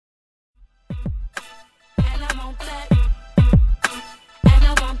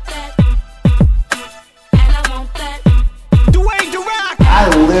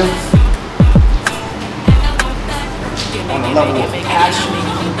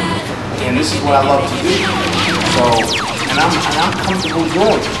and this is what I love to do. So, and I'm comfortable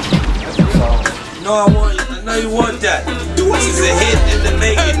doing it. So, no, I know you want that. This is a hit in the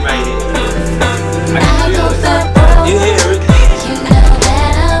making right here. I can feel it. You hear it?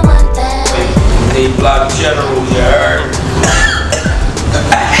 Hey, Block General, you heard?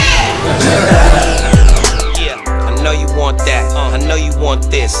 Yeah, I know you want that. I know you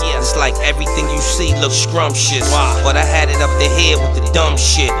want this. It's like everything you see looks scrumptious. But I had it up the head with the dumb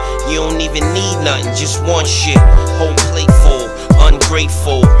shit. You don't even need nothing, just one shit. Whole plate full,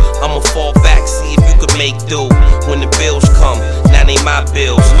 ungrateful. I'ma fall back, see if you could make do. When the bills come, now they my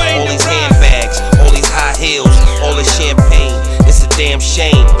bills. All these handbags, all these high heels, all this champagne. It's a damn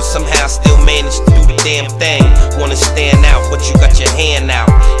shame, but somehow I still manage to do the damn thing. Wanna stand out, but you got your hand out.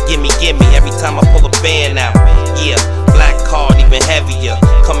 Gimme, every time I pull a band out. Yeah, black card even heavier.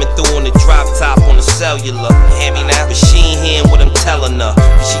 Coming through on the drop top on the cellular. Hear me now? But she ain't hearing what I'm telling her.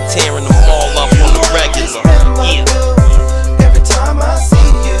 She tearing them all up on the regular. Yeah. Every time I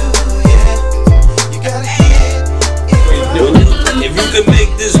see you, yeah, you gotta hit it. If you can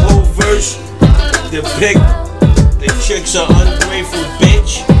make this whole verse depict the chick's an ungrateful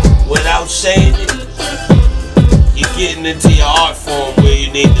bitch without saying it, you're getting into your art form where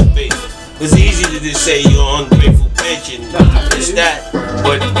you need to be. It's easy to just say you're an ungrateful bitch and it's that,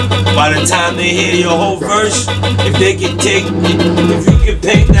 but by the time they hear your whole verse, if they can take, if you can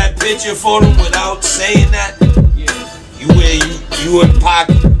paint that picture for them without saying that, you in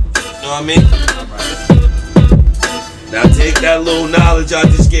pocket. You know what I mean? Now take that little knowledge I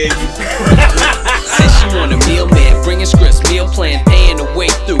just gave you. Said she want a meal man, bringing scripts, meal plan, paying the way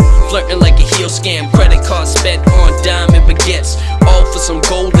through, flirting like a heel scam, credit card spent on diamond baguettes, all for some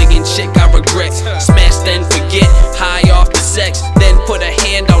gold digging chick I regret. Smash then forget, high off the sex, then put a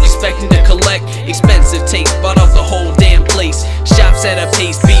hand out expecting to collect. Expensive taste, bought out the whole damn place. Shops at a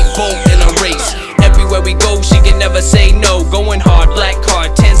pace, beat bolt in a race. Everywhere we go, she can never say no. Going hard, black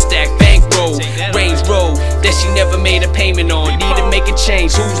card, 10 stack, bankroll, Range Road that she never made a payment on. Need to make a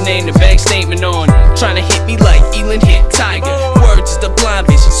change, whose name the bank statement on? Trying to hit me like Elin hit Tiger. Words is the blind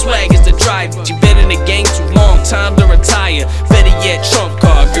bitch, swag is the driver. She been in the game too long, time to retire. Better yet, trump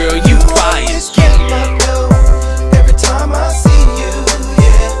card, girl, you fire. Every time I see you,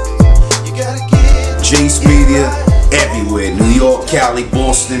 yeah, you gotta get Jace Media, everywhere. New York, Cali,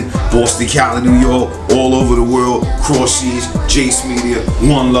 Boston, Cali, New York, all over the world. Cross seas, Jace Media,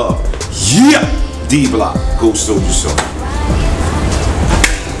 one love. Yeah! D-Block, go soldier song.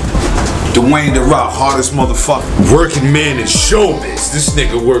 Duane DaRock, hardest motherfucker. Working man in showbiz. This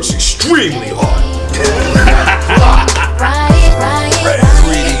nigga works extremely hard.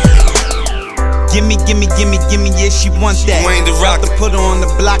 Gimme, yeah, she want that. Duane DaRock to put her on the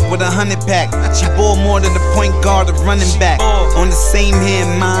block with 100 pack. She bore more than the point guard of running back. On the same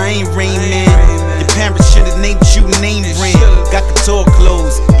hand, I ain't Rain Man. Your parents should've named you name brand. Got couture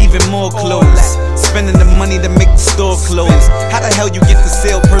clothes, even more clothes. Spending the money to make the store close. How the hell you get the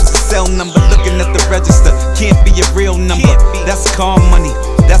salesperson cell number? Looking at the register, can't be a real number. That's car money,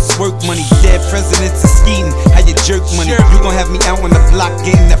 that's work money. Dead presidents are skeeting, how you jerk money. You gon' have me out on the block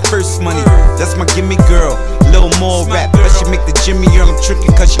getting that first money. That's my gimme girl, little more rap. But she make the Jimmy girl, I'm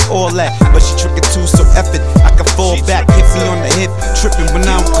tricking cause she all that. But she tricking too, so F it, I can fall back. Hit me on the hip, tripping when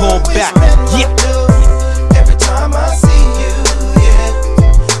I'm called back. Yeah. every time I see you, yeah,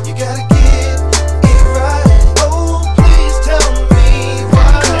 you gotta get it right. Oh, please tell me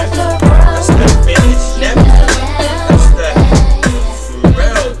why. That's that finish, that's that for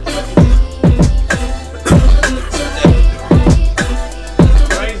real.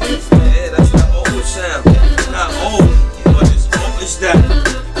 Yeah, that's that old sound. It's not old, but it's old. It's that.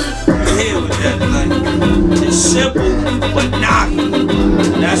 You hear with that, like it's simple but knocking.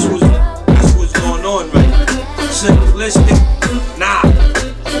 That's what's going on right now. Simplistic